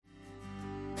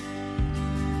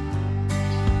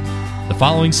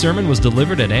following sermon was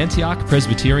delivered at Antioch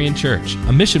Presbyterian Church,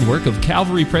 a mission work of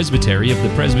Calvary Presbytery of the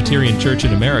Presbyterian Church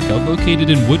in America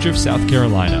located in Woodruff, South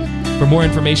Carolina. For more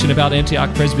information about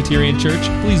Antioch Presbyterian Church,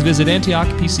 please visit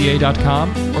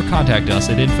antiochpca.com or contact us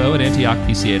at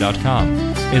info@antiochpca.com.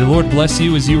 May the Lord bless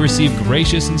you as you receive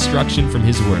gracious instruction from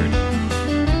His Word.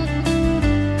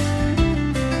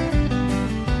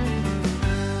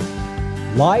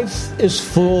 Life is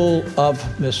full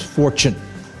of misfortune.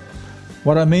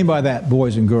 What I mean by that,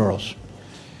 boys and girls,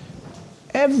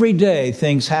 every day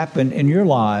things happen in your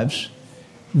lives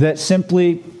that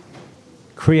simply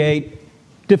create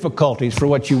difficulties for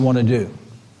what you want to do.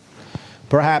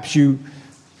 Perhaps you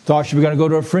thought you were going to go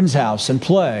to a friend's house and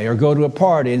play or go to a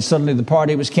party, and suddenly the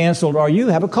party was canceled, or you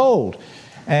have a cold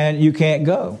and you can't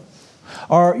go.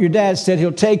 Or your dad said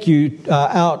he'll take you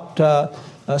out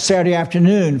Saturday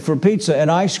afternoon for pizza and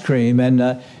ice cream,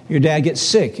 and your dad gets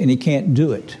sick and he can't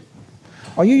do it.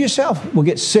 Or you yourself will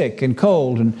get sick and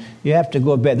cold and you have to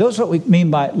go to bed. Those are what we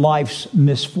mean by life's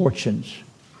misfortunes.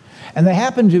 And they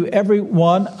happen to every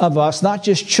one of us, not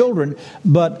just children,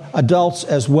 but adults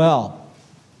as well.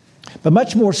 But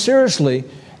much more seriously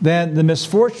than the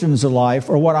misfortunes of life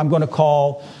are what I'm going to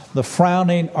call the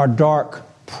frowning or dark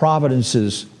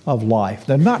providences of life.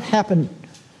 They've not happened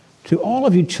to all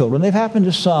of you children. They've happened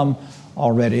to some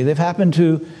already. They've happened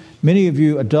to many of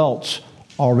you adults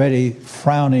already.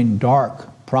 Frowning dark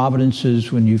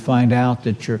providences when you find out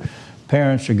that your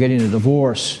parents are getting a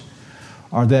divorce,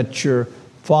 or that your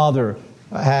father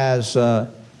has a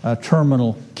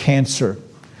terminal cancer,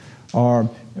 or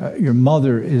your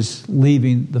mother is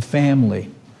leaving the family,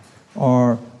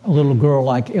 or a little girl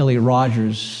like Ellie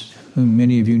Rogers, whom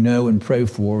many of you know and pray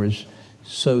for, is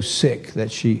so sick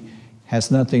that she has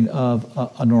nothing of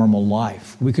a normal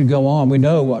life. We could go on. We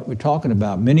know what we're talking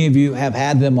about. Many of you have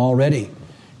had them already.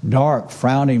 Dark,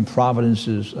 frowning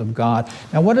providences of God.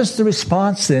 Now, what is the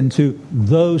response then to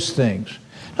those things?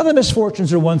 Now, the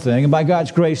misfortunes are one thing, and by God's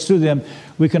grace through them,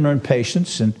 we can learn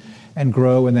patience and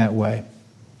grow in that way.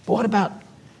 But what about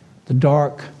the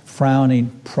dark,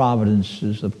 frowning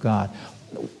providences of God?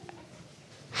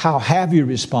 How have you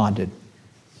responded?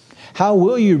 How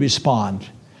will you respond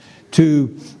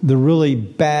to the really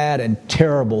bad and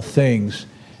terrible things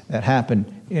that happen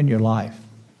in your life?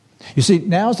 You see,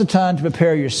 now's the time to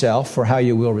prepare yourself for how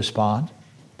you will respond.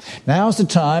 Now's the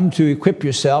time to equip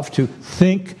yourself to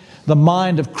think the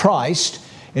mind of Christ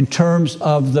in terms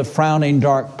of the frowning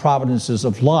dark providences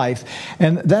of life.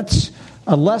 And that's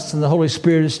a lesson the Holy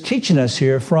Spirit is teaching us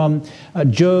here from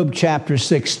Job chapter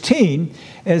 16.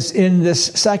 As in this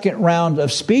second round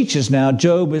of speeches now,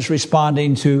 Job is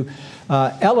responding to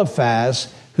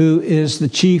Eliphaz, who is the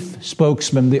chief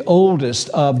spokesman, the oldest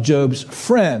of Job's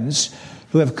friends,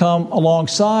 who have come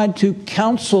alongside to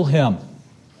counsel him.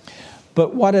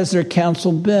 But what has their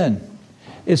counsel been?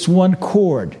 It's one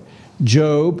chord.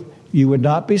 Job, you would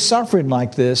not be suffering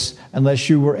like this unless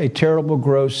you were a terrible,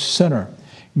 gross sinner.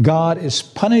 God is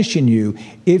punishing you.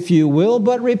 If you will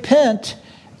but repent,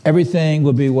 everything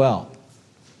will be well.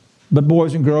 But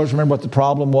boys and girls, remember what the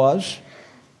problem was?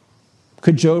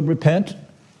 Could Job repent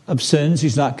of sins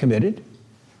he's not committed?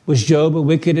 Was Job a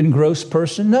wicked and gross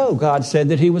person? No. God said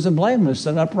that he was a blameless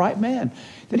and upright man,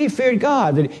 that he feared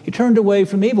God, that he turned away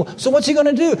from evil. So what's he going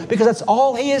to do? Because that's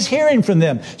all he is hearing from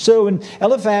them. So in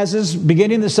Eliphaz's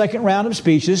beginning the second round of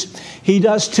speeches, he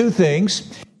does two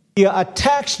things. He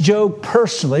attacks Job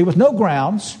personally with no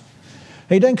grounds.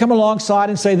 He doesn't come alongside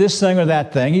and say this thing or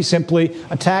that thing. He simply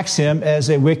attacks him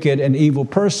as a wicked and evil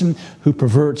person who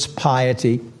perverts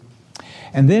piety.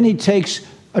 And then he takes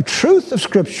a truth of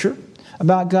Scripture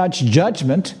about God's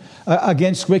judgment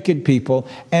against wicked people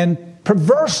and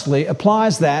perversely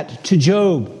applies that to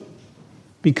Job,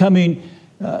 becoming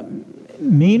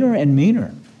meaner and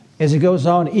meaner as it goes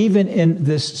on, even in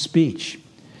this speech.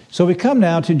 So we come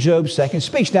now to Job's second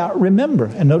speech. Now remember,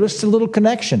 and notice the little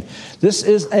connection. This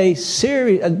is a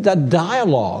series, a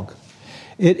dialogue.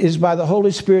 It is by the Holy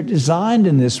Spirit designed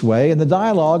in this way, and the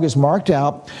dialogue is marked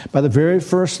out by the very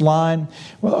first line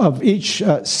of each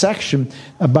section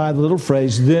by the little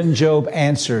phrase, then Job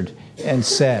answered and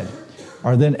said,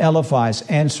 or then Eliphaz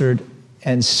answered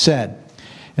and said.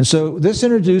 And so this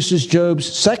introduces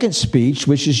Job's second speech,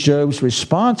 which is Job's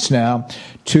response now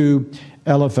to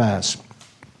Eliphaz.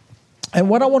 And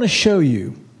what I want to show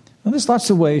you, and there's lots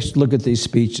of ways to look at these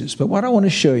speeches, but what I want to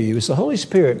show you is the Holy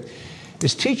Spirit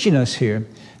is teaching us here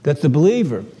that the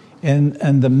believer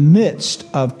in the midst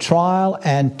of trial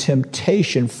and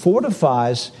temptation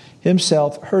fortifies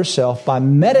himself, herself, by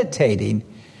meditating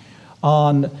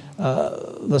on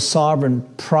the sovereign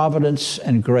providence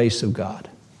and grace of God.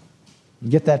 You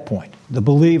get that point? The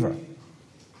believer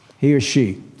he or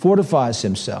she fortifies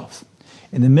himself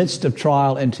in the midst of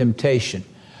trial and temptation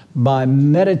by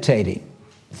meditating,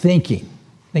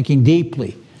 thinking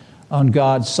deeply on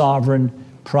God's sovereign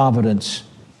providence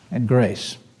and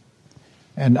grace.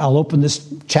 And I'll open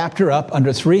this chapter up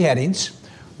under 3 headings.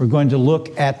 We're going to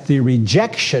look at the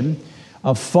rejection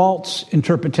of false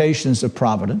interpretations of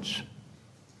providence,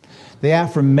 the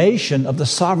affirmation of the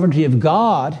sovereignty of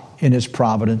God in His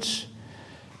providence,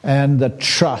 and the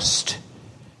trust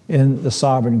in the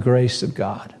sovereign grace of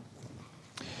God.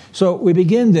 So we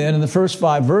begin then in the first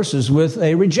 5 verses with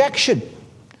a rejection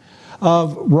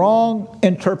of wrong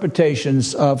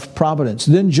interpretations of providence.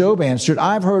 Then Job answered,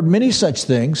 I've heard many such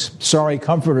things. Sorry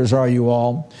comforters are you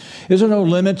all. Is there no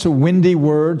limit to windy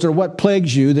words, or what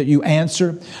plagues you that you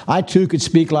answer? I too could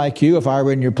speak like you if I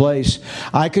were in your place.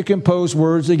 I could compose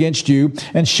words against you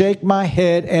and shake my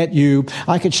head at you.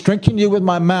 I could strengthen you with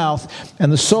my mouth,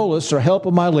 and the solace or help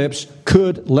of my lips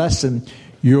could lessen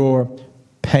your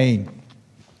pain.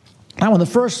 Now, in the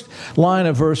first line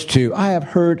of verse 2, I have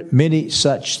heard many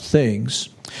such things.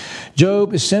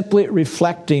 Job is simply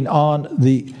reflecting on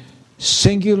the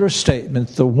singular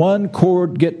statement, the one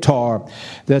chord guitar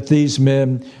that these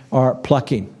men are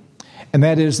plucking. And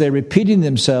that is, they're repeating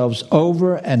themselves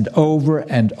over and over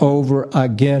and over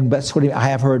again. That's what I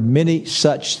have heard many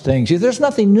such things. There's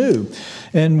nothing new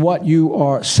in what you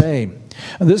are saying.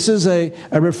 This is a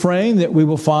refrain that we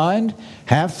will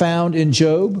have found in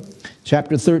Job.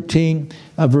 Chapter 13,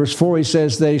 verse 4, he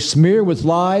says, they smear with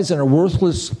lies and are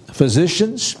worthless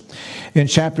physicians. In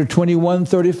chapter 21,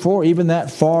 34, even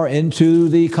that far into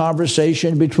the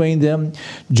conversation between them,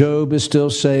 Job is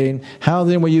still saying, how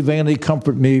then will you vainly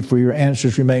comfort me, for your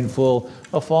answers remain full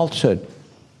of falsehood?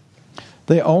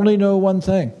 They only know one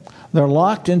thing. They're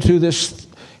locked into this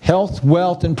health,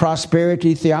 wealth, and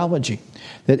prosperity theology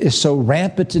that is so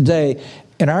rampant today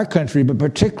in our country, but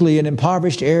particularly in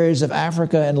impoverished areas of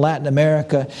Africa and Latin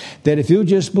America, that if you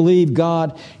just believe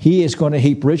God, He is going to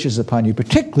heap riches upon you,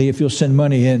 particularly if you'll send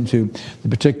money into the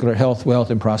particular health, wealth,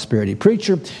 and prosperity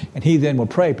preacher, and he then will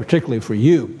pray particularly for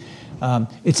you.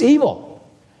 It's evil.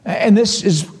 And this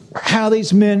is how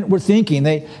these men were thinking.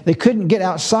 They couldn't get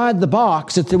outside the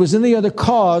box that there was any other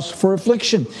cause for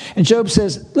affliction. And Job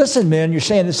says, listen, men, you're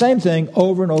saying the same thing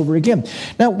over and over again.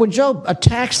 Now, when Job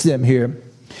attacks them here,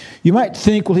 you might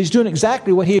think, well, he's doing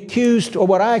exactly what he accused, or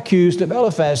what I accused of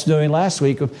Eliphaz doing last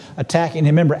week, of attacking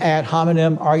him. Remember, ad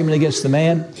hominem, argument against the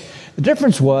man? The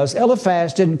difference was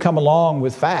Eliphaz didn't come along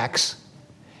with facts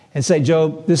and say,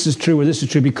 Job, this is true or this is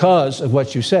true because of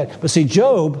what you said. But see,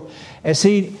 Job, as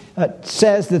he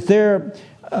says that their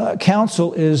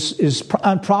counsel is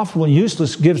unprofitable and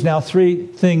useless, gives now 3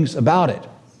 things about it.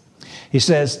 He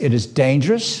says it is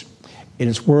dangerous, it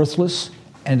is worthless,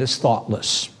 and it's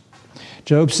thoughtless.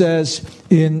 Job says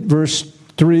in verse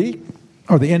 3,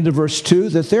 or the end of verse 2,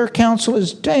 that their counsel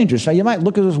is dangerous. Now you might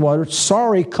look at this and wonder,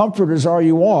 sorry comforters are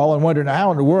you all, and wonder,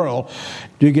 how in the world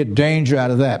do you get danger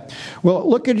out of that? Well,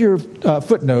 look at your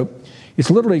footnote. It's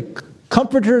literally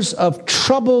comforters of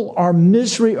trouble or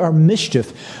misery or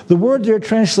mischief. The word there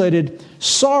translated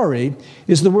sorry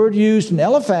is the word used in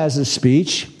Eliphaz's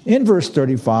speech in verse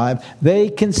 35.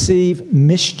 They conceive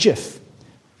mischief,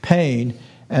 pain,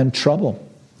 and trouble.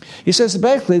 He says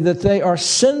basically that they are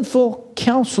sinful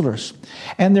counselors,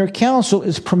 and their counsel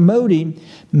is promoting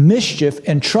mischief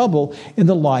and trouble in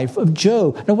the life of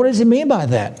Job. Now, what does he mean by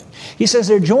that? He says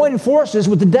they're joining forces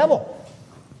with the devil.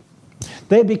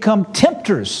 They become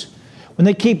tempters when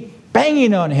they keep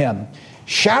banging on him,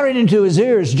 shouting into his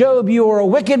ears, Job, you are a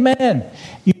wicked man.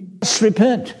 You must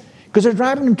repent. Because they're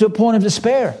driving him to a point of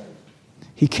despair.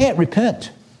 He can't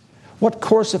repent. What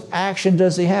course of action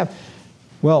does he have?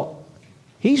 Well,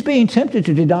 he's being tempted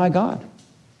to deny God.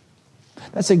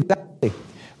 That's exactly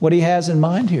what he has in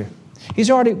mind here. He's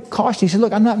already cautioned. He said,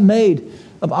 look, I'm not made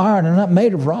of iron. I'm not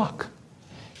made of rock.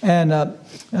 And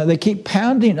they keep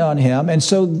pounding on him. And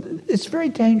so it's very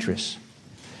dangerous.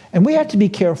 And we have to be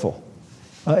careful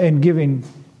in giving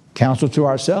counsel to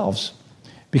ourselves,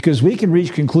 because we can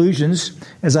reach conclusions,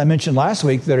 as I mentioned last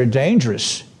week, that are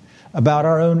dangerous about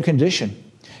our own condition.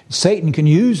 Satan can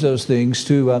use those things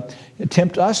to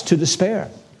tempt us to despair,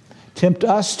 tempt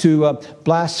us to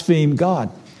blaspheme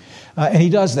God. And he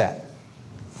does that.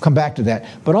 Come back to that.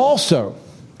 But also,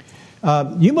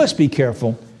 you must be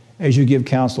careful as you give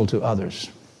counsel to others,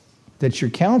 that your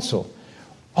counsel,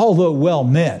 although well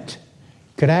meant,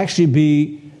 could actually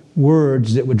be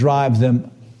words that would drive them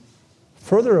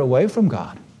further away from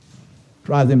God,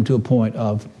 drive them to a point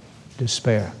of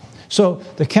despair. So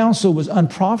the counsel was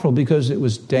unprofitable because it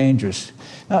was dangerous.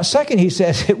 Now, second, he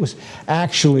says it was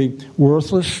actually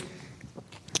worthless.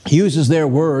 He uses their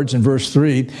words in verse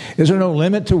 3. Is there no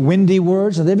limit to windy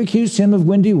words? And they've accused him of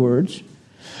windy words.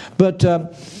 But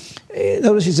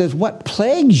notice he says, what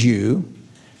plagues you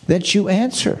that you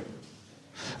answer?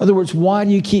 In other words, why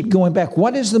do you keep going back?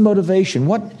 What is the motivation?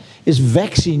 What is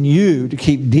vexing you to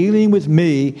keep dealing with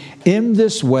me in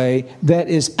this way that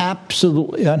is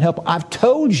absolutely unhelpful? I've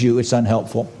told you it's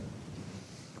unhelpful.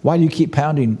 Why do you keep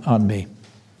pounding on me?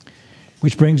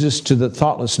 Which brings us to the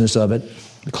thoughtlessness of it,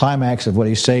 the climax of what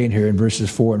he's saying here in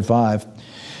verses 4 and 5.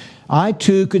 I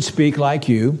too could speak like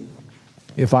you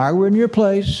if I were in your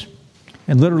place.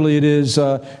 And literally it is,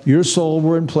 your soul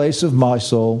were in place of my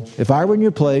soul. If I were in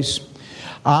your place,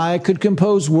 I could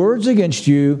compose words against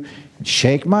you,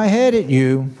 shake my head at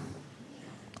you.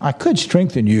 I could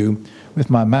strengthen you with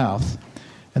my mouth,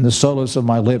 and the solace of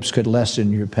my lips could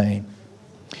lessen your pain.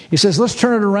 He says, let's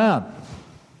turn it around.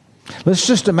 Let's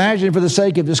just imagine, for the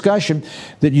sake of discussion,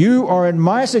 that you are in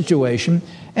my situation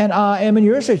and I am in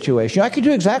your situation. I could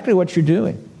do exactly what you're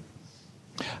doing.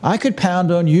 I could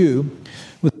pound on you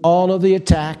with all of the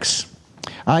attacks.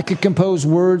 I could compose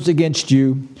words against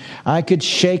you. I could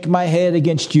shake my head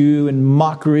against you in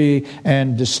mockery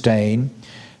and disdain.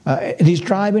 And he's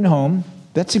driving home.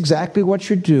 That's exactly what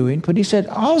you're doing. But he said,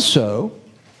 I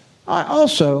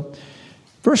also,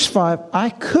 verse 5, I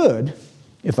could,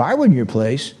 if I were in your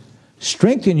place,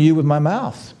 strengthen you with my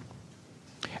mouth.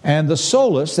 And the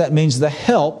solace, that means the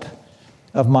help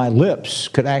of my lips,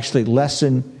 could actually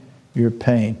lessen your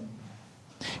pain.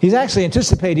 He's actually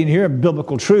anticipating here a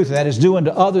biblical truth, and that is, do unto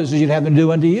others as you'd have them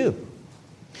do unto you.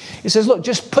 He says, look,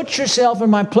 just put yourself in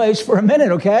my place for a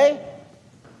minute, okay?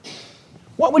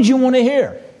 What would you want to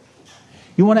hear?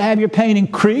 You want to have your pain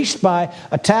increased by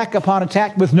attack upon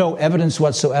attack with no evidence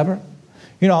whatsoever?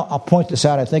 You know, I'll point this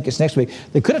out, I think it's next week.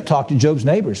 They could have talked to Job's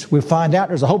neighbors. We'll find out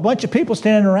there's a whole bunch of people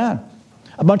standing around,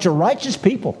 a bunch of righteous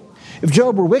people. If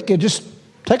Job were wicked, just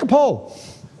take a poll.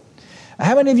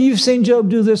 How many of you have seen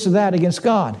Job do this or that against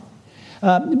God?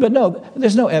 But no,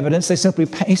 there's no evidence. They simply,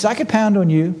 he said, I could pound on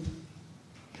you.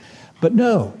 But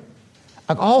no,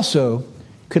 I also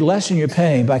could lessen your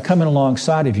pain by coming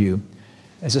alongside of you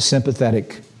as a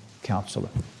sympathetic counselor.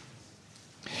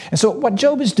 And so what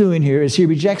Job is doing here is he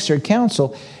rejects their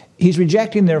counsel. He's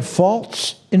rejecting their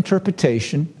false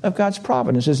interpretation of God's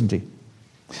providence, isn't he?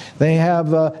 They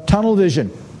have tunnel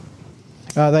vision.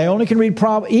 They only can read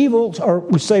evil, or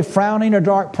would say frowning or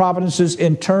dark providences,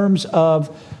 in terms of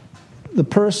the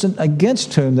person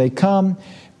against whom they come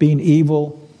being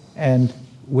evil and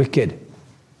wicked.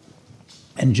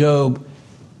 And Job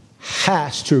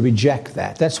has to reject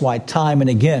that. That's why time and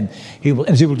again,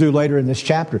 as he will do later in this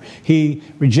chapter, he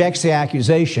rejects the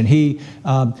accusation. He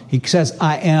says,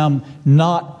 I am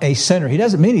not a sinner. He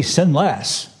doesn't mean he's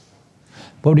sinless.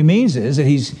 What he means is that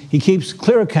he keeps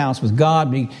clear accounts with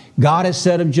God. God has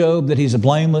said of Job that he's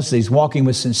blameless, that he's walking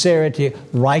with sincerity,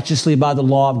 righteously by the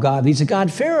law of God. He's a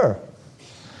God-fearer.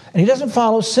 And he doesn't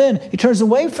follow sin. He turns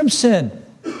away from sin.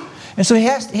 And so he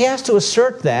has to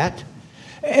assert that,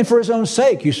 and for his own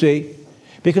sake, you see.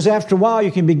 Because after a while,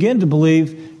 you can begin to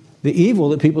believe the evil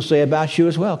that people say about you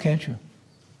as well, can't you?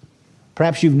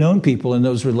 Perhaps you've known people in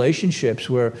those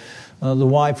relationships where the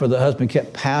wife or the husband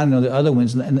kept pounding on the other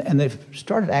ones, and they've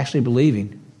started actually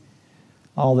believing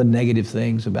all the negative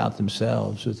things about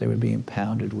themselves that they were being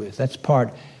pounded with. That's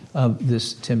part of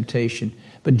this temptation.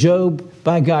 But Job,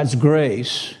 by God's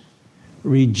grace,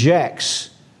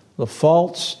 rejects the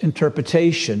false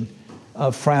interpretation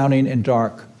of frowning and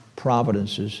dark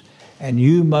providences. And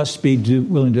you must be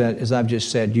willing to do that, as I've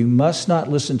just said. You must not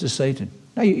listen to Satan.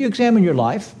 Now, you examine your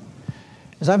life.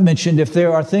 As I've mentioned, if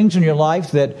there are things in your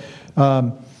life that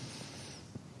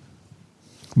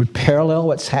would parallel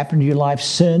what's happened to your life,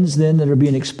 sins then that are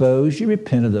being exposed, you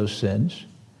repent of those sins.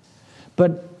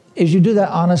 But as you do that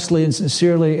honestly and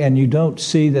sincerely, and you don't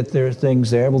see that there are things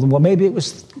there, well, maybe it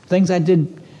was things I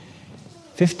did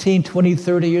 15, 20,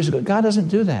 30 years ago. God doesn't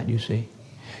do that, you see.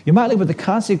 You might live with the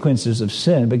consequences of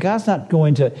sin, but God's not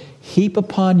going to heap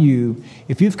upon you,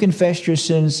 if you've confessed your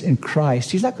sins in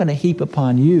Christ, He's not going to heap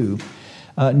upon you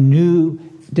new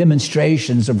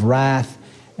demonstrations of wrath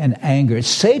and anger. It's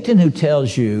Satan who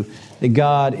tells you that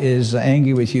God is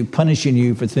angry with you, punishing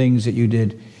you for things that you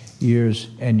did years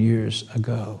and years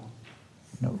ago.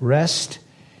 Rest.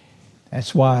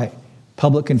 That's why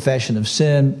public confession of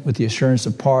sin with the assurance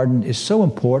of pardon is so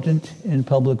important in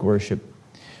public worship.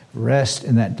 Rest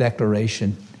in that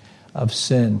declaration of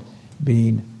sin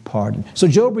being pardoned. So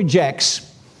Job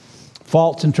rejects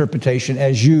false interpretation,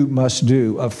 as you must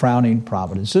do, of frowning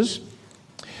providences.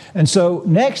 And so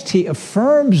next he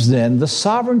affirms then the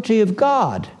sovereignty of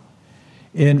God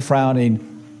in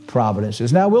frowning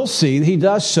providences. Now we'll see he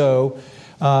does so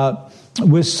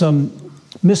with some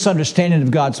misunderstanding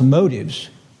of God's motives,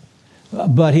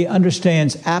 but he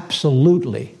understands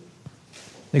absolutely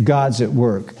that God's at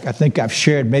work. I think I've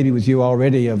shared maybe with you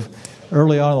already of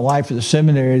early on in the life of the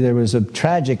seminary, there was a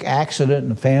tragic accident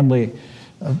in a family.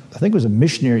 I think it was a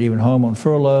missionary even home on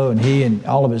furlough, and he and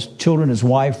all of his children, his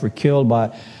wife, were killed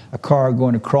by a car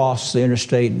going across the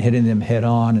interstate and hitting them head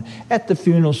on. At the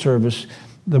funeral service,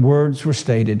 the words were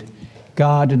stated,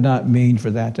 God did not mean for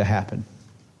that to happen.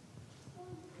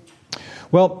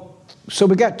 Well, so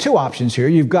we got two options here.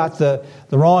 You've got the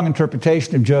wrong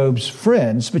interpretation of Job's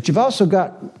friends, but you've also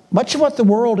got much of what the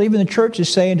world, even the church,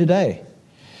 is saying today.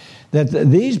 That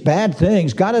these bad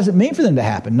things, God doesn't mean for them to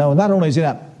happen. No, not only is he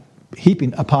not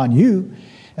heaping upon you,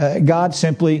 God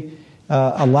simply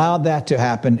allowed that to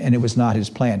happen, and it was not his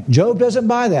plan. Job doesn't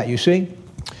buy that, you see.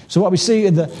 So what we see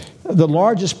in the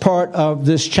largest part of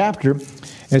this chapter,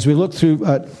 as we look through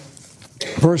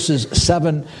verses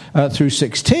 7 through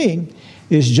 16,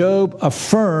 is Job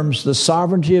affirms the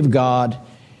sovereignty of God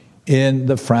in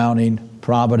the frowning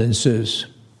providences.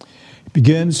 It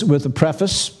begins with a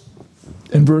preface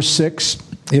in verse 6.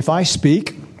 If I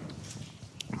speak,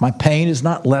 my pain is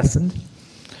not lessened.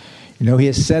 You know, he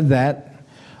has said that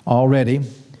already.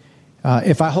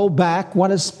 If I hold back,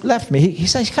 what has left me? He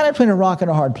says he's kind of between a rock and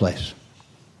a hard place.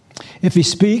 If he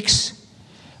speaks,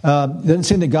 it doesn't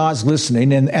seem that God's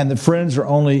listening, and the friends are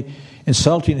only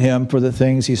insulting him for the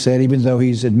things he said, even though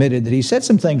he's admitted that he said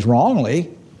some things wrongly.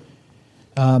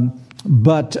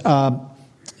 But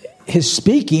his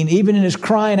speaking, even in his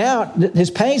crying out,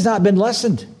 his pain's not been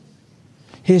lessened.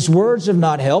 His words have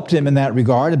not helped him in that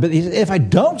regard. But if I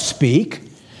don't speak,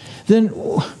 then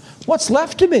what's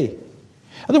left to me? In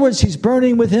other words, he's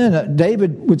burning within.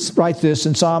 David would write this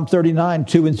in Psalm 39,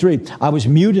 2 and 3. I was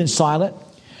mute and silent.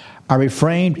 I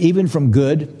refrained even from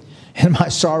good, and my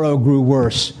sorrow grew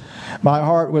worse. My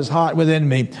heart was hot within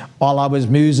me. While I was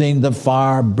musing, the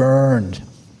fire burned.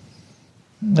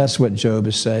 That's what Job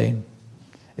is saying.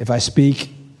 If I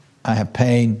speak, I have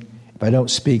pain. If I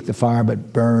don't speak, the fire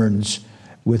but burns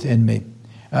within me.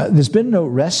 There's been no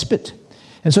respite.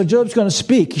 And so Job's going to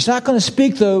speak. He's not going to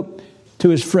speak, though, to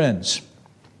his friends.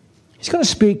 He's going to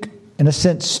speak, in a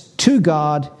sense, to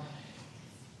God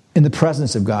in the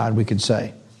presence of God, we could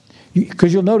say.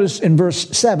 Because you'll notice in verse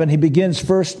 7, he begins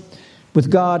first with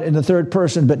God in the third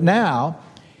person, but now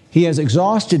he has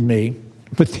exhausted me.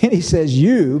 But then he says,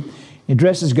 you,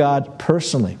 addresses God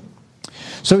personally.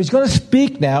 So he's going to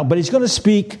speak now, but he's going to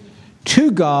speak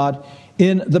to God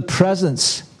in the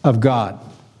presence of God.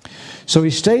 So he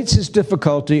states his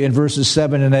difficulty in verses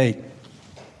 7 and 8.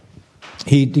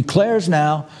 He declares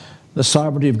now the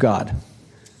sovereignty of God.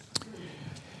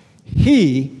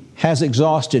 He has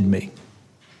exhausted me.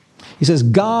 He says,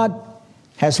 God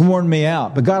has worn me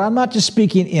out. But God, I'm not just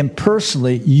speaking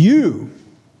impersonally. You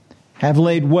have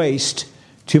laid waste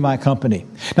to my company.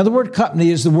 Now, the word company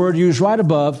is the word used right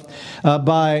above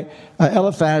by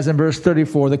Eliphaz in verse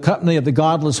 34. The company of the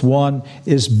godless one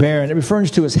is barren. It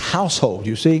refers to his household,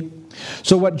 you see.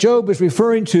 So what Job is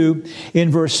referring to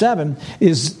in verse 7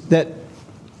 is that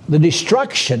the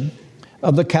destruction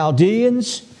of the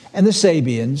Chaldeans and the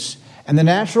Sabians and the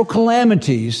natural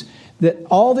calamities, that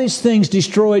all these things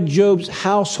destroyed Job's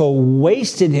household,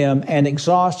 wasted him and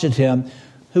exhausted him.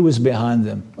 Who was behind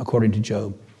them, according to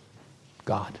Job?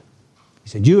 God. He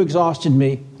said, you exhausted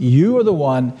me. You are the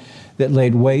one that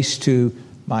laid waste to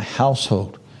my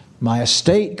household. My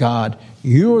estate, God,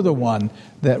 you are the one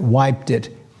that wiped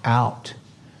it out.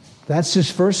 That's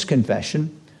his first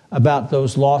confession about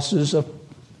those losses of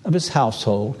his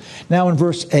household. Now in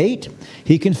verse 8,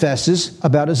 he confesses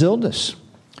about his illness.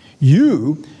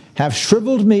 You have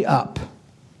shriveled me up.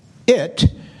 It,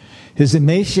 his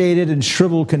emaciated and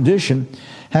shriveled condition,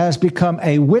 has become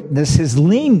a witness, his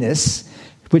leanness,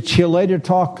 which he'll later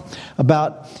talk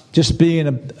about just being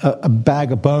a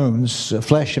bag of bones,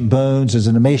 flesh and bones. As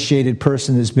an emaciated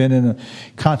person has been in a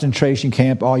concentration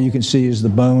camp, all you can see is the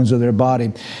bones of their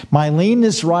body. My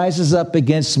leanness rises up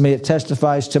against me. It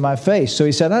testifies to my face. So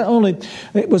he said, not only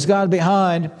was God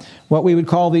behind what we would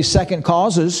call these second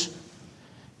causes,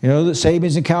 you know, the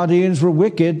Sabians and Chaldeans were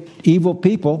wicked, evil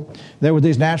people. There were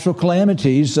these natural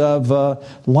calamities of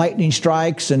lightning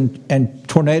strikes and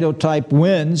tornado-type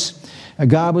winds.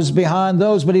 God was behind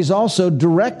those, but he's also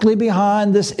directly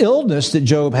behind this illness that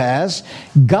Job has.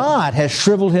 God has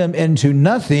shriveled him into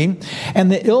nothing,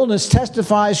 and the illness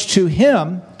testifies to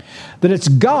him that it's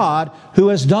God who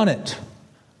has done it.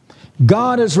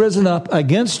 God has risen up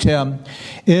against him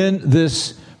in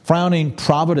this frowning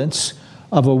providence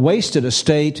of a wasted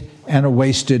estate and a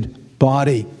wasted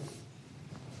body.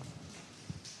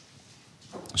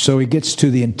 So he gets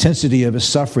to the intensity of his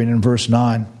suffering in verse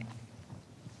 9.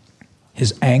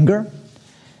 His anger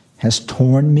has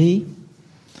torn me.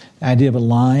 The idea of a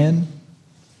lion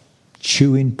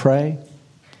chewing prey.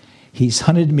 He's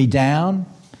hunted me down.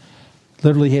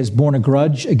 Literally, he has borne a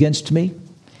grudge against me.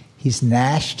 He's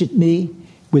gnashed at me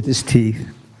with his teeth.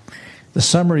 The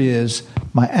summary is,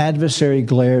 my adversary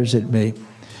glares at me.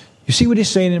 You see what he's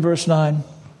saying in verse 9?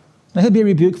 Now, he'll be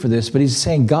rebuked for this, but he's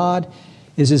saying God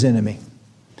is his enemy.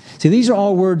 See, these are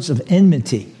all words of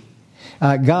enmity.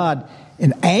 God,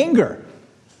 in anger,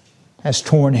 has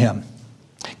torn him.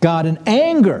 God, in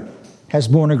anger, has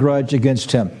borne a grudge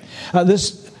against him.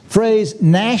 This phrase,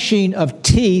 gnashing of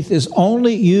teeth, is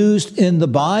only used in the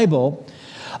Bible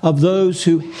of those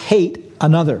who hate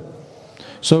another.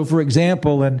 So, for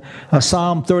example, in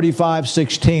Psalm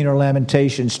 35:16 or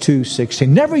Lamentations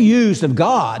 2:16, never used of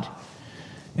God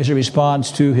as a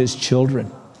response to his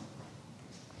children.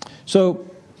 So,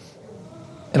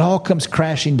 it all comes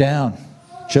crashing down.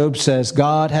 Job says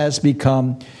God has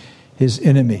become his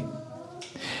enemy.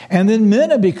 And then men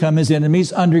have become his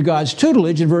enemies under God's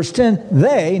tutelage. In verse 10,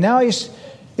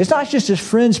 it's not just his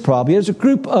friends probably, it's a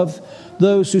group of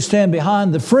those who stand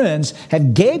behind the friends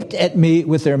have gaped at me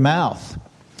with their mouth.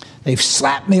 They've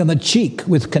slapped me on the cheek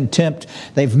with contempt.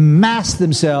 They've massed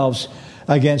themselves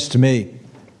against me.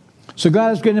 So God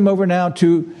has given him over now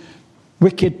to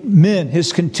wicked men,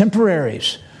 his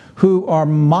contemporaries, who are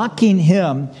mocking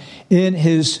him in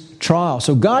his trial.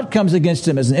 So God comes against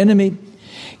him as an enemy.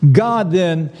 God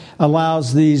then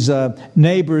allows these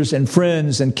neighbors and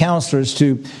friends and counselors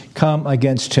to come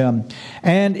against him.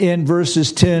 And in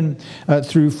verses 10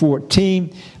 through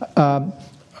 14,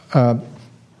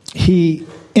 he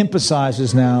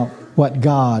emphasizes now what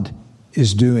God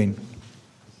is doing.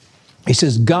 He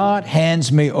says, God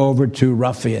hands me over to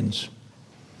ruffians.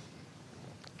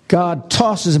 God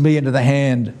tosses me into the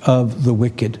hand of the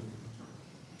wicked.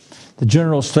 The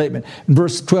general statement. In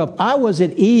verse 12, I was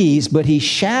at ease, but he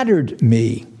shattered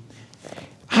me.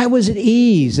 I was at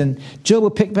ease. And Job will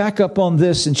pick back up on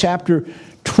this in chapter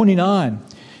 29.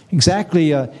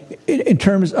 Exactly in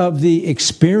terms of the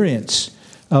experience,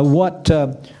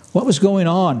 what was going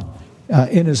on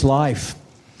in his life.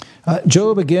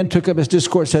 Job again took up his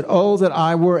discourse, said, oh, that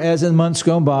I were as in months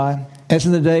gone by, as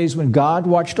in the days when God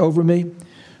watched over me,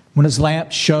 when his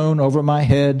lamp shone over my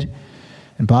head,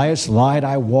 and by its light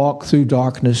I walked through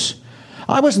darkness.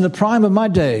 I was in the prime of my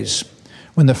days,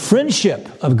 when the friendship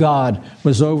of God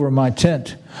was over my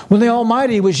tent, when the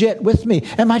Almighty was yet with me,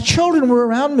 and my children were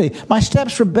around me. My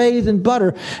steps were bathed in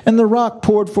butter, and the rock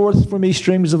poured forth for me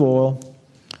streams of oil.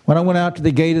 When I went out to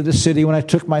the gate of the city, when I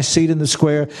took my seat in the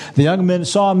square, the young men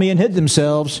saw me and hid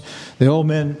themselves. The old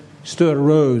men stood,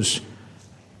 arose.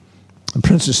 The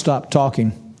princes stopped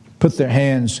talking, put their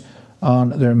hands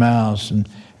on their mouths,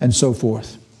 and so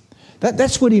forth.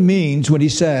 That's what he means when he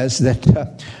says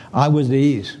that I was at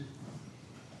ease.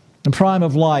 The prime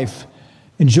of life,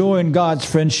 enjoying God's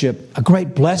friendship, a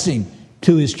great blessing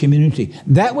to his community.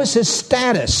 That was his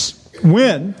status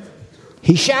when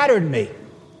he shattered me.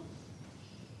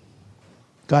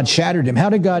 God shattered him. How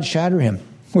did God shatter him?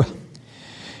 Well,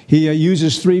 he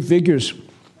uses three figures.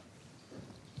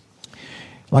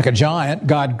 Like a giant,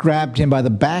 God grabbed him by the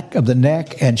back of the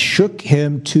neck and shook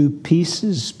him to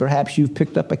pieces. Perhaps you've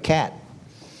picked up a cat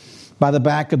by the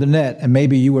back of the neck, and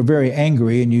maybe you were very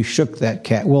angry and you shook that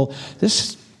cat. Well,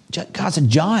 God's a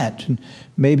giant. And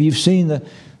maybe you've seen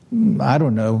I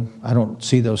don't know, I don't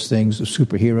see those things, the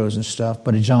superheroes and stuff,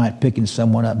 but a giant picking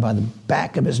someone up by the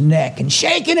back of his neck and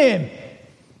shaking him.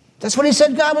 That's what he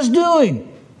said God was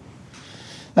doing.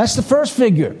 That's the first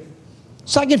figure.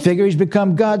 Second figure, he's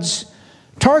become God's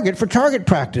target for target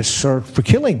practice or for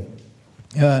killing.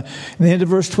 In the end of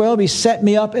verse 12, he set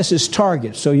me up as his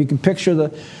target. So you can picture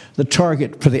the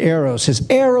target for the arrows. His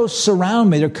arrows surround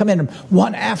me. They're coming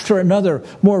one after another,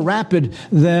 more rapid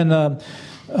than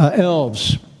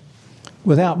elves.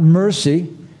 Without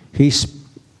mercy, he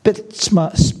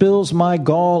spills my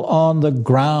gall on the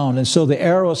ground. And so the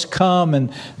arrows come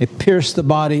and they pierce the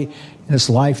body, and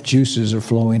his life juices are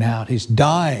flowing out. He's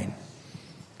dying.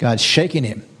 God's shaking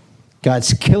him.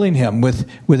 God's killing him with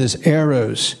his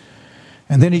arrows.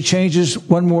 And then he changes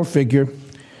one more figure,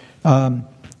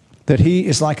 that he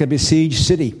is like a besieged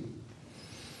city.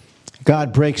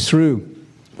 God breaks through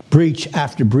breach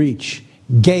after breach,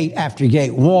 gate after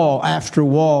gate, wall after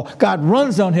wall. God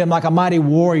runs on him like a mighty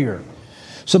warrior.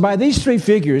 So by these three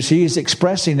figures, he is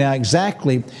expressing now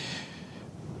exactly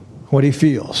what he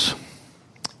feels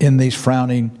in these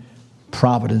frowning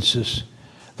providences,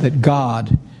 that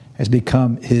God has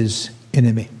become his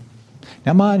enemy.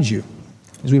 Now, mind you,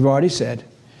 as we've already said,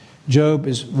 Job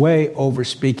is way over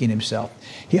speaking himself.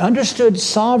 He understood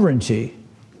sovereignty,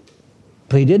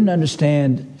 but he didn't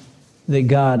understand that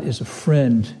God is a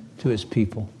friend to his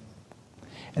people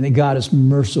and that God is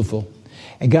merciful.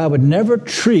 And God would never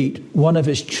treat one of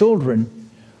his children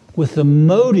with the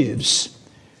motives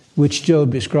which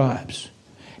Job describes.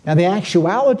 Now, the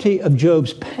actuality of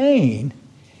Job's pain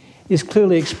is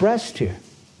clearly expressed here.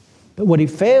 But what he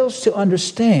fails to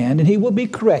understand, and he will be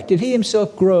corrected, he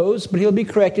himself grows, but he'll be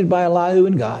corrected by Elihu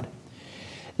and God,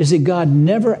 is that God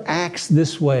never acts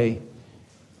this way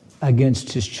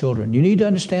against his children. You need to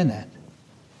understand that.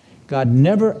 God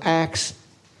never acts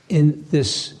in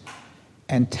this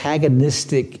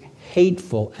antagonistic,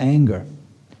 hateful anger.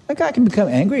 A guy can become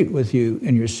angry with you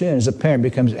in your sin as a parent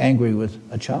becomes angry with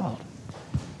a child.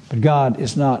 But God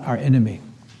is not our enemy.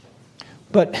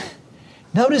 But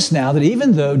notice now that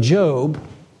even though Job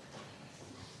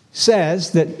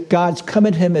says that God's come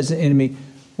at him as an enemy,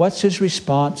 what's his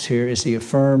response here as he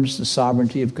affirms the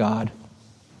sovereignty of God?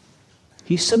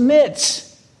 He submits.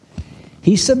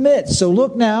 He submits. So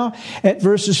look now at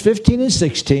verses 15 and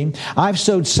 16. I've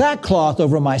sewed sackcloth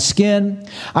over my skin.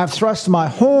 I've thrust my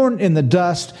horn in the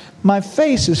dust. My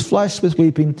face is flushed with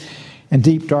weeping, and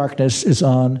deep darkness is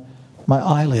on my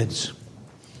eyelids.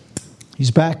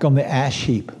 He's back on the ash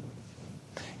heap.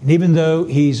 And even though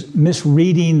he's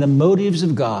misreading the motives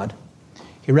of God,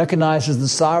 he recognizes the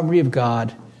sovereignty of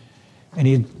God,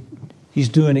 and he's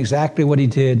doing exactly what he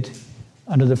did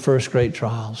under the first great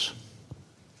trials.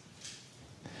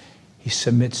 He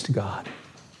submits to God.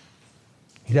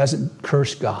 He doesn't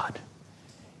curse God.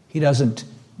 He doesn't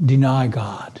deny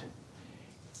God.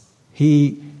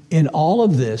 He, in all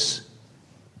of this,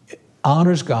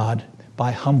 honors God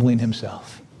by humbling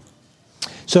himself.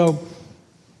 So,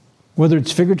 whether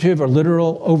it's figurative or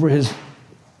literal, over his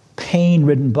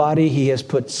pain-ridden body, he has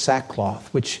put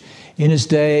sackcloth, which in his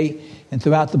day and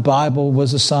throughout the Bible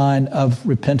was a sign of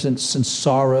repentance and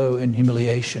sorrow and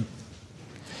humiliation.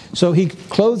 So he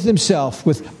clothed himself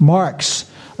with marks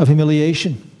of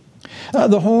humiliation.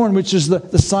 The horn, which is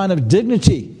the sign of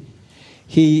dignity,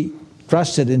 he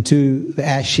thrust it into the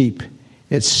ash heap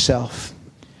itself.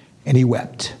 And he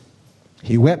wept.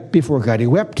 He wept before God. He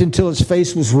wept until his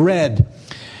face was red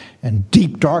and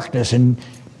deep darkness and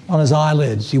on his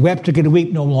eyelids. He wept to get to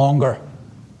weep no longer.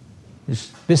 His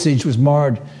visage was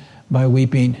marred by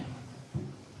weeping.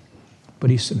 But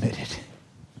he submitted.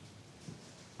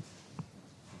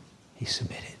 He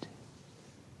submitted.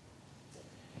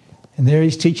 And there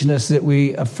he's teaching us that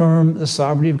we affirm the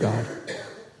sovereignty of God.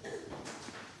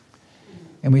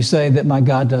 And we say that my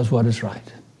God does what is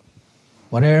right.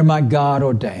 Whatever my God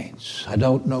ordains, I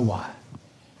don't know why.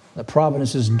 The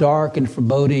providence is dark and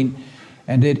foreboding,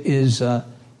 and it is the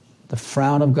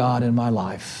frown of God in my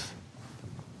life.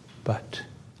 But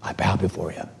I bow before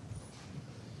him.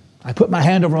 I put my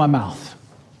hand over my mouth.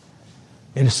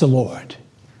 It is the Lord.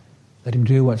 Let him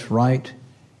do what's right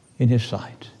in his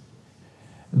sight.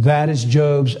 That is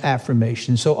Job's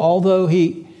affirmation. So although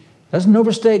he doesn't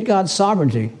overstate God's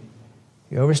sovereignty,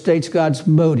 he overstates God's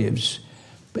motives.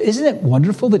 But isn't it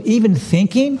wonderful that even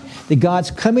thinking that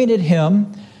God's coming at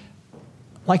him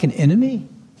like an enemy,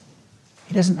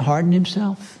 he doesn't harden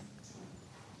himself?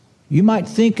 You might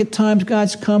think at times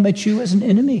God's come at you as an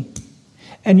enemy.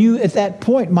 And you at that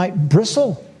point might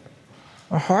bristle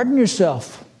or harden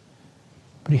yourself.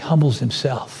 But he humbles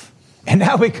himself. And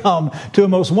now we come to a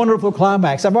most wonderful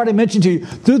climax. I've already mentioned to you,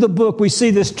 through the book, we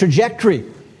see this trajectory.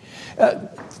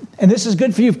 And this is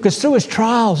good for you because through his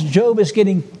trials, Job is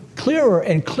getting clearer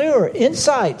and clearer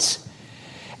insights.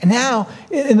 And now,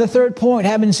 in the third point,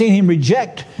 having seen him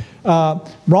reject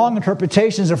wrong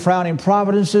interpretations of frowning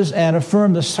providences and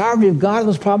affirm the sovereignty of God in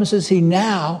those promises, he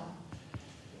now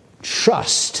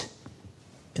trusts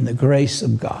in the grace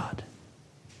of God.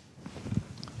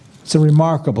 It's a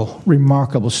remarkable,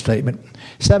 remarkable statement.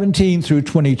 17 through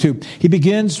 22. He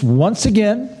begins once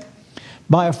again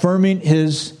by affirming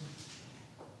his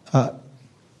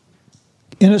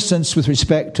innocence with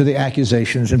respect to the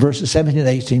accusations. In verses 17 and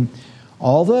 18,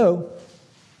 although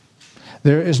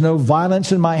there is no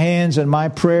violence in my hands and my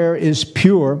prayer is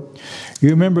pure. You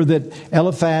remember that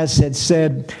Eliphaz had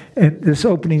said in this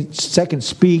opening second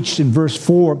speech in verse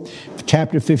 4,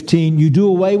 chapter 15, you do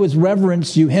away with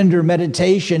reverence, you hinder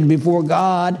meditation before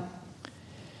God.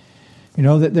 You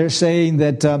know, that they're saying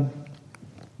that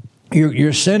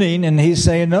you're sinning, and he's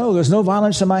saying, no, there's no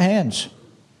violence in my hands.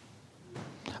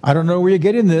 I don't know where you're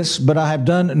getting this, but I have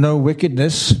done no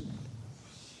wickedness.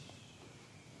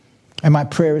 And my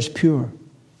prayer is pure.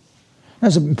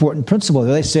 That's an important principle.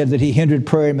 They said that he hindered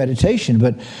prayer and meditation,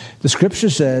 but the scripture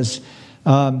says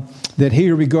that he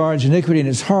who regards iniquity in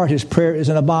his heart, his prayer is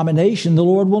an abomination, the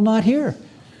Lord will not hear.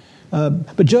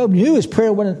 But Job knew his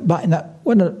prayer wasn't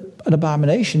an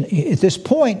abomination. At this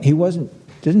point, he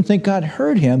didn't think God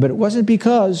heard him, but it wasn't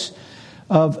because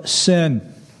of sin.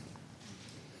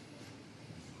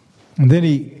 And then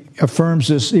he affirms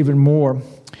this even more,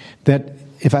 that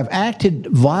if I've acted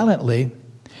violently,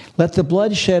 let the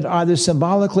bloodshed either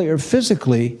symbolically or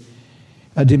physically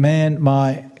demand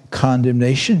my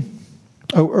condemnation.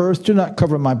 O earth, do not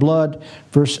cover my blood.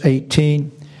 Verse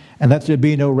 18. And let there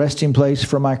be no resting place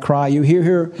for my cry. You hear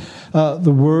here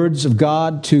the words of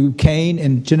God to Cain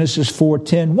in Genesis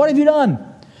 4:10. What have you done?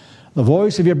 The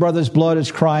voice of your brother's blood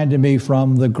is crying to me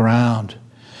from the ground.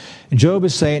 And Job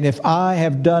is saying, if I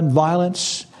have done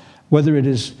violence, whether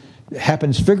it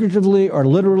happens figuratively or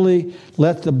literally,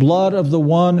 let the blood of the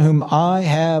one whom I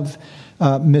have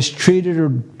mistreated or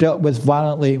dealt with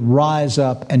violently rise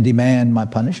up and demand my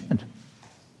punishment.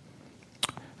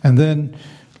 And then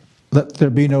let there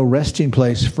be no resting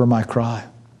place for my cry.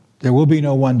 There will be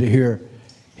no one to hear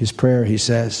his prayer, he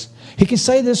says. He can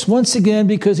say this once again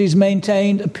because he's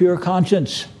maintained a pure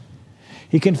conscience.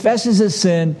 He confesses his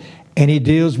sin and he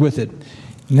deals with it.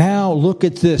 Now look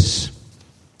at this.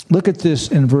 Look at this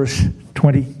in verse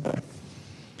 20.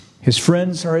 His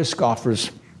friends are his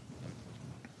scoffers,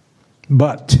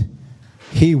 but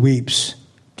he weeps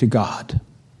to God.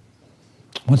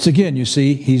 Once again, you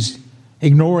see, he's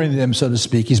ignoring them, so to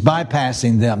speak. He's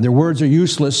bypassing them. Their words are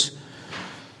useless.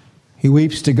 He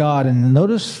weeps to God. And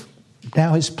notice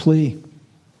now his plea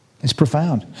is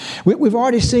profound. We've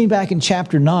already seen back in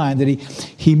chapter 9 that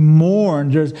he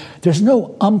mourned. There's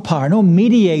no umpire, no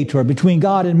mediator between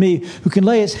God and me who can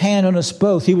lay his hand on us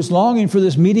both. He was longing for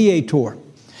this mediator.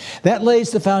 That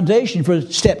lays the foundation for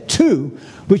step 2,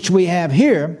 which we have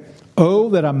here. Oh,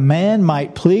 that a man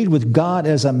might plead with God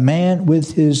as a man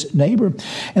with his neighbor.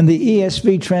 And the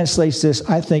ESV translates this,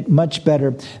 I think, much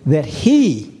better, that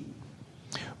he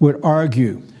would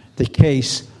argue the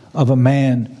case of a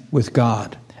man with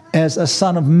God, as a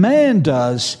son of man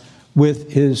does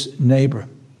with his neighbor.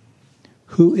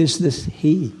 Who is this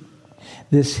he?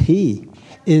 This he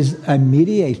is a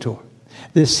mediator.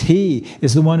 This he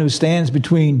is the one who stands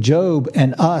between Job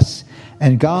and us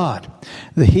and God.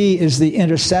 The he is the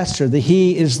intercessor. The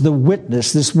he is the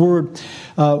witness. This word,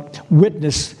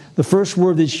 witness, the first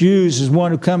word that's used is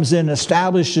one who comes in,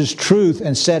 establishes truth,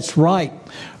 and sets right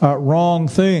wrong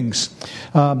things.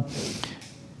 And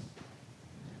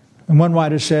one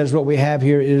writer says what we have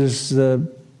here is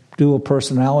the dual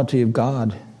personality of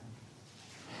God.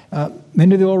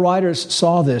 Many of the old writers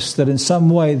saw this, that in some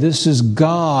way this is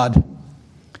God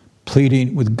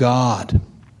pleading with God.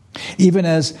 Even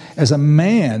as a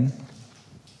man,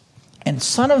 and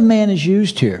son of man is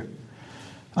used here.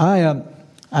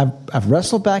 I've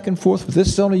wrestled back and forth with this.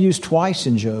 It's only used twice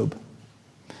in Job.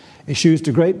 It's used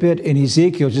a great bit in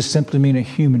Ezekiel, just simply mean a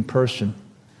human person.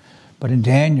 But in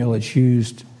Daniel, it's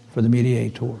used for the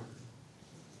mediator.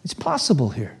 It's possible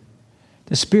here.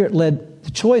 The Spirit led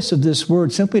the choice of this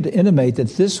word simply to intimate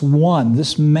that this one,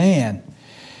 this man,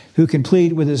 who can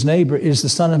plead with his neighbor is the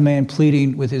Son of Man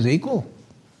pleading with his equal.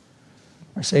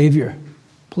 Our Savior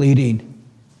pleading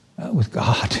with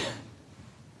God.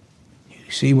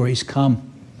 You see where he's come.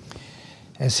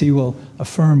 As he will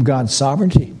affirm God's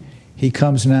sovereignty, he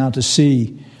comes now to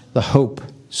see the hope.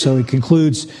 So he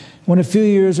concludes, when a few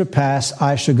years are past,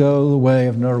 I shall go the way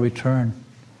of no return.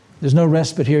 There's no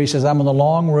respite here. He says, I'm on the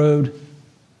long road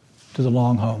to the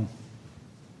long home.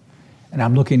 And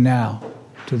I'm looking now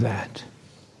to that.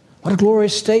 What a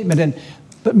glorious statement.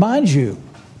 But mind you,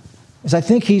 as I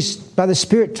think he's, by the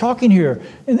Spirit, talking here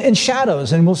in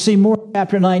shadows, and we'll see more in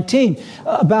chapter 19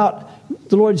 about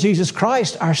the Lord Jesus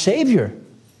Christ, our Savior.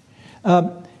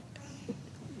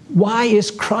 Why is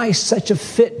Christ such a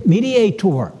fit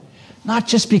mediator? Not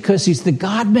just because he's the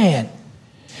God-man,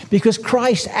 because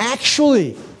Christ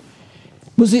actually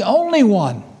was the only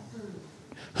one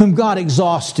whom God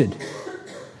exhausted,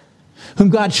 whom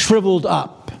God shriveled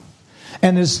up,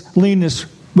 and his leanness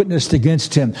witnessed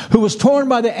against him, who was torn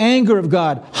by the anger of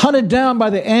God, hunted down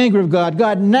by the anger of God.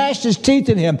 God gnashed his teeth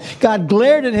at him. God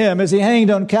glared at him as he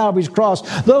hanged on Calvary's cross.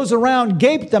 Those around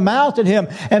gaped their mouth at him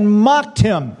and mocked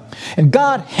him. And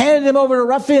God handed him over to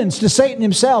ruffians, to Satan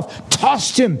himself,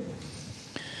 tossed him.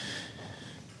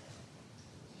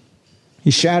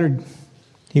 He shattered.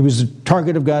 He was the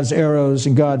target of God's arrows,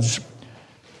 and God's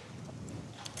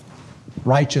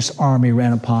righteous army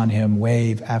ran upon him,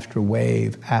 wave after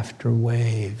wave after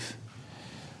wave.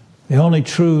 The only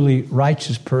truly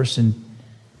righteous person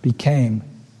became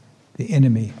the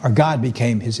enemy, or God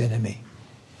became his enemy,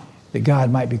 that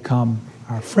God might become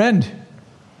our friend.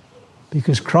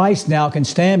 Because Christ now can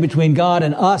stand between God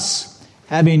and us,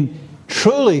 having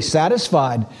truly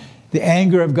satisfied the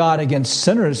anger of God against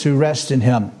sinners who rest in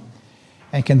him,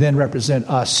 and can then represent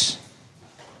us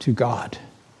to God.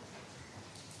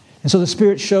 And so the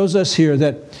Spirit shows us here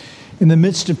that in the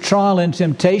midst of trial and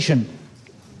temptation,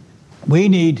 we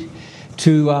need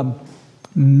to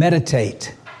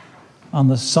meditate on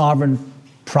the sovereign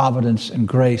providence and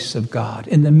grace of God.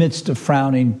 In the midst of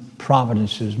frowning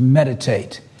providences,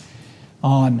 meditate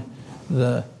on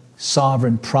the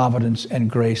sovereign providence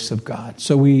and grace of God.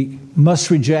 So we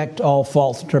must reject all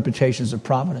false interpretations of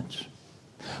providence.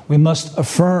 We must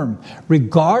affirm,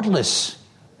 regardless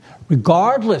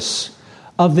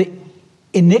of the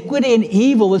iniquity and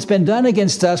evil that's been done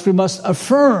against us, we must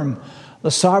affirm the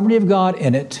sovereignty of God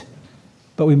in it,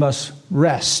 but we must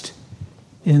rest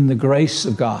in the grace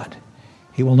of God.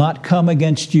 He will not come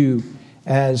against you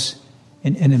as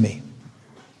an enemy.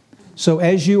 So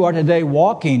as you are today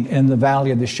walking in the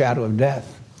valley of the shadow of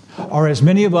death, or as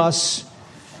many of us,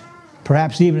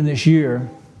 perhaps even this year,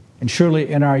 and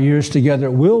surely in our years together,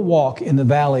 will walk in the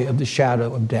valley of the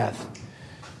shadow of death,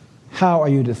 how are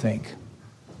you to think?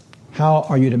 How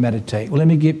are you to meditate? Well, let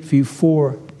me give you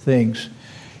 4 things.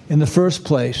 In the first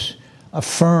place,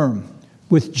 affirm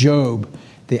with Job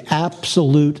the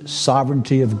absolute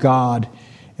sovereignty of God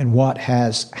and what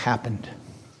has happened.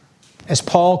 As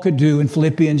Paul could do in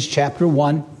Philippians chapter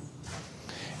 1,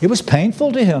 it was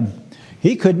painful to him.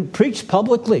 He couldn't preach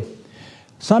publicly.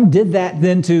 Some did that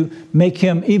then to make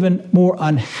him even more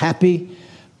unhappy,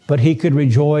 but he could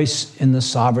rejoice in the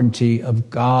sovereignty of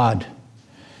God.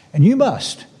 And you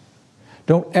must.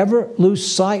 Don't ever lose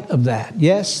sight of that.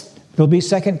 Yes, there'll be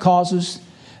second causes.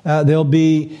 There'll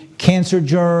be cancer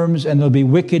germs, and there'll be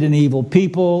wicked and evil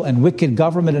people and wicked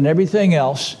government and everything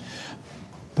else.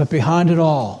 But behind it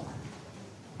all,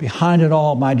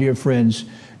 my dear friends,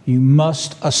 you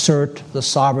must assert the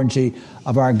sovereignty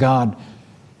of our God.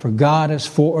 For God has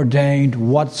foreordained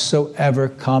whatsoever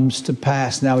comes to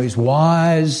pass. Now he's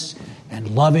wise and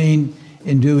loving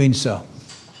in doing so.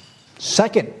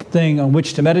 Second thing on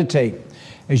which to meditate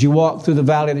as you walk through the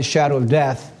valley of the shadow of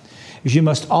death is you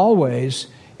must always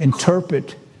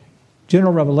interpret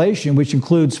general revelation, which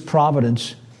includes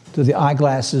providence, through the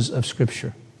eyeglasses of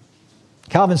Scripture.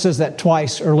 Calvin says that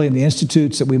twice early in the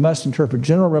Institutes, that we must interpret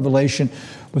general revelation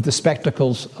with the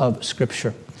spectacles of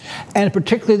Scripture. And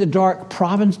particularly the dark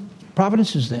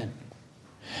providences then.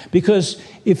 Because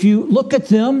if you look at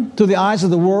them through the eyes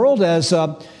of the world, as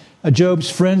Job's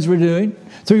friends were doing,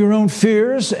 through your own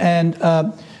fears and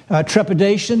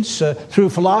trepidations, through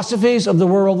philosophies of the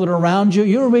world that are around you,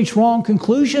 you'll reach wrong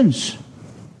conclusions.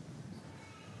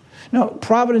 Now,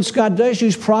 providence, God does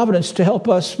use providence to help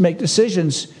us make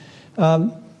decisions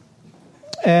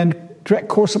and direct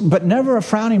course, but never a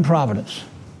frowning providence.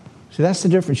 See, that's the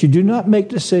difference. You do not make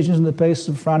decisions in the basis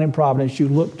of frowning providence. You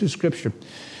look to Scripture.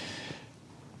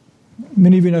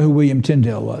 Many of you know who William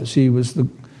Tyndale was. He was the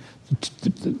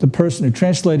person who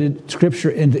translated Scripture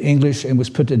into English and was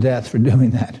put to death for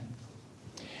doing that.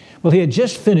 Well, he had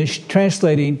just finished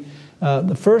translating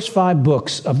the first 5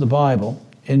 books of the Bible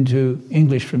into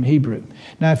English from Hebrew.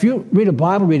 Now, if you read a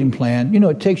Bible reading plan, you know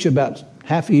it takes you about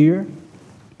half a year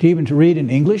to read in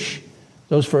English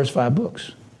those first 5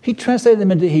 books. He translated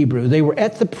them into Hebrew. They were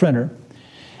at the printer,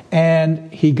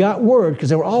 and he got word, because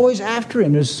they were always after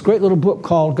him. There's this great little book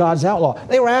called God's Outlaw.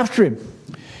 They were after him.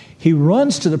 He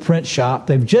runs to the print shop.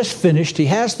 They've just finished. He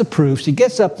has the proofs. He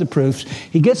gets up the proofs.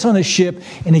 He gets on the ship,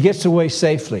 and he gets away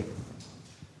safely.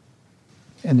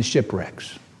 And the ship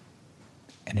wrecks.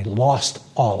 And he lost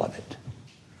all of it.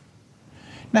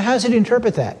 Now, how does he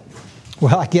interpret that?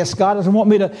 Well, I guess God doesn't want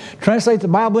me to translate the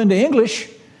Bible into English.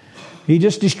 He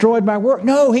just destroyed my work.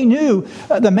 No, he knew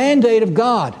the mandate of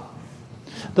God.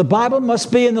 The Bible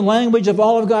must be in the language of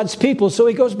all of God's people, so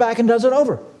he goes back and does it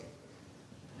over.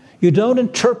 You don't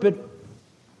interpret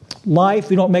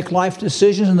life, you don't make life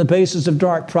decisions on the basis of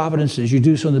dark providences. You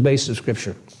do so on the basis of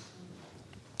Scripture.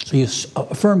 So you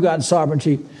affirm God's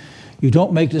sovereignty. You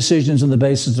don't make decisions on the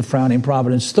basis of frowning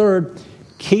providence. Third,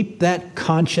 keep that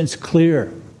conscience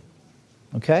clear.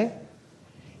 Okay?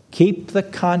 Keep the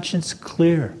conscience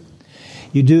clear.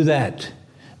 You do that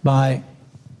by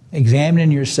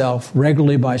examining yourself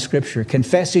regularly by Scripture,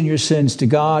 confessing your sins to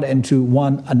God and to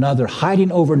one another,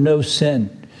 hiding over no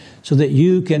sin, so that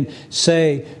you can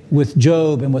say with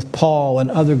Job and with Paul and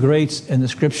other greats in the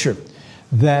Scripture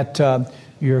that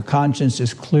your conscience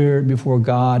is clear before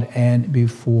God and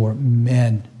before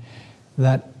men.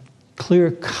 That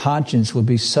clear conscience will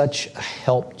be such a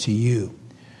help to you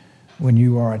when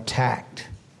you are attacked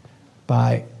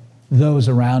by those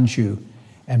around you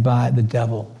and by the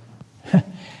devil.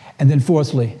 And then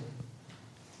fourthly,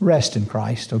 rest in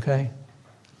Christ, okay?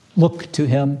 Look to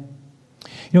Him.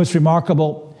 You know, it's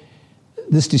remarkable,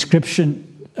 this description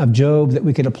of Job that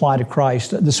we can apply to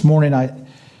Christ. This morning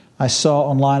I saw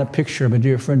online a picture of a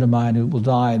dear friend of mine who will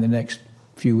die in the next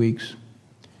few weeks.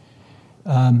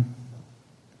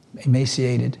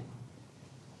 Emaciated.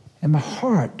 And my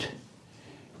heart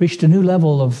reached a new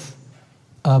level of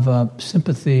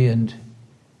sympathy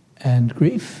and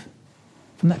grief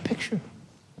from that picture.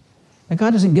 And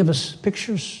God doesn't give us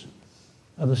pictures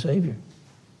of the Savior.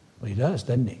 Well, He does,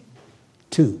 doesn't He?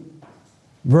 2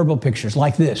 verbal pictures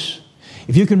like this.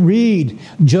 If you can read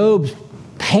Job's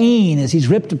pain as he's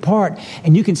ripped apart,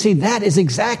 and you can see that is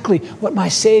exactly what my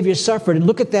Savior suffered. And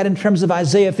look at that in terms of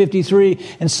Isaiah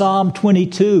 53 and Psalm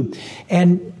 22.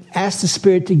 And ask the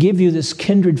Spirit to give you this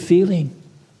kindred feeling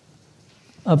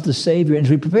of the Savior. And as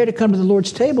we prepare to come to the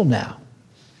Lord's table now,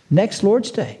 next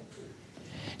Lord's Day,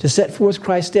 to set forth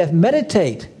Christ's death,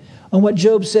 meditate on what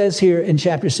Job says here in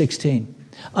chapter 16.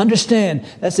 Understand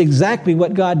that's exactly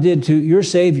what God did to your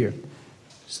Savior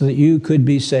so that you could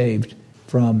be saved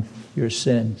from your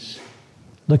sins.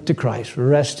 Look to Christ.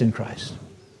 Rest in Christ.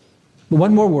 But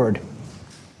one more word.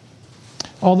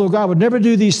 Although God would never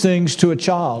do these things to a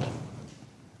child,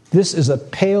 this is a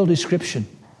pale description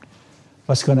of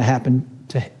what's going to happen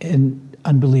to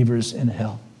unbelievers in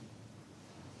hell.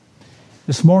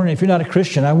 This morning, if you're not a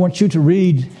Christian, I want you to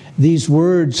read these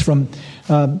words from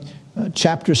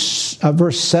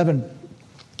verse 7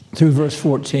 through verse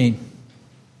 14.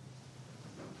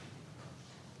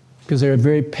 Because they're a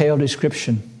very pale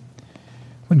description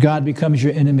when God becomes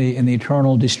your enemy in the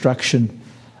eternal destruction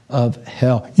of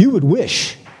hell. You would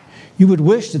wish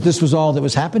that this was all that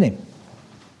was happening.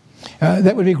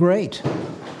 That would be great.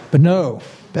 But no,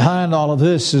 behind all of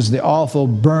this is the awful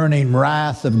burning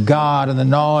wrath of God and the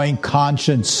gnawing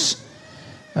conscience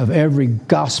of every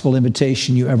gospel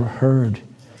invitation you ever heard.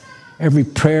 Every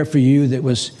prayer for you that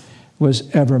was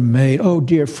ever made. Oh,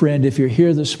 dear friend, if you're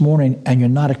here this morning and you're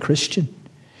not a Christian,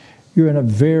 you're in a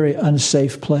very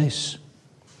unsafe place.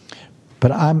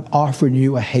 But I'm offering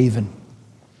you a haven.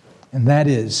 And that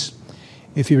is,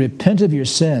 if you repent of your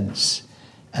sins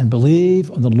and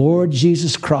believe on the Lord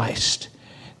Jesus Christ,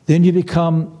 then you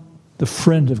become the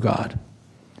friend of God.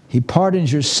 He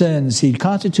pardons your sins. He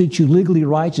constitutes you legally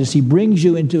righteous. He brings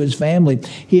you into His family.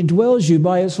 He indwells you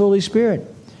by His Holy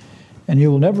Spirit. And you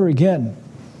will never again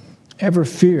ever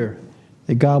fear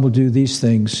that God will do these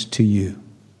things to you.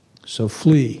 So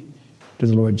flee to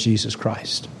the Lord Jesus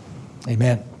Christ.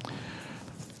 Amen.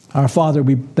 Our Father,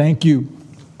 we thank you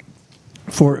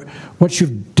for what you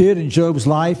did in Job's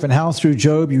life and how through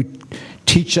Job you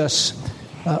teach us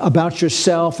about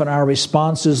yourself and our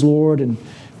responses, Lord. And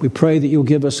we pray that you'll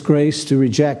give us grace to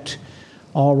reject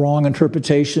all wrong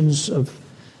interpretations of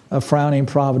frowning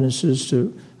providences,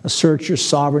 to assert your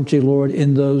sovereignty, Lord,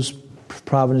 in those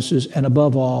providences, and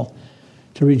above all,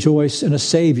 to rejoice in a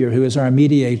Savior who is our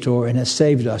mediator and has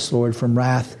saved us, Lord, from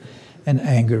wrath and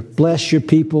anger. Bless your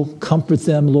people. Comfort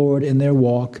them, Lord, in their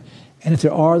walk. And if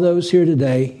there are those here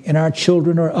today, and our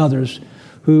children or others,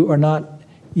 who are not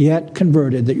yet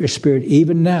converted, that your Spirit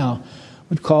even now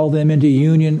would call them into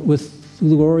union with the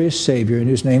glorious Savior, in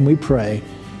whose name we pray.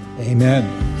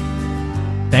 Amen.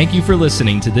 Thank you for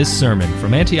listening to this sermon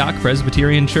from Antioch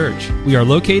Presbyterian Church. We are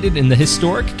located in the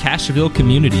historic Cashville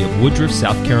community of Woodruff,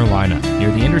 South Carolina,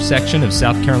 near the intersection of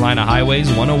South Carolina Highways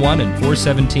 101 and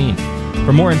 417.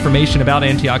 For more information about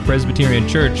Antioch Presbyterian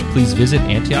Church, please visit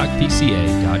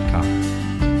antiochpca.com.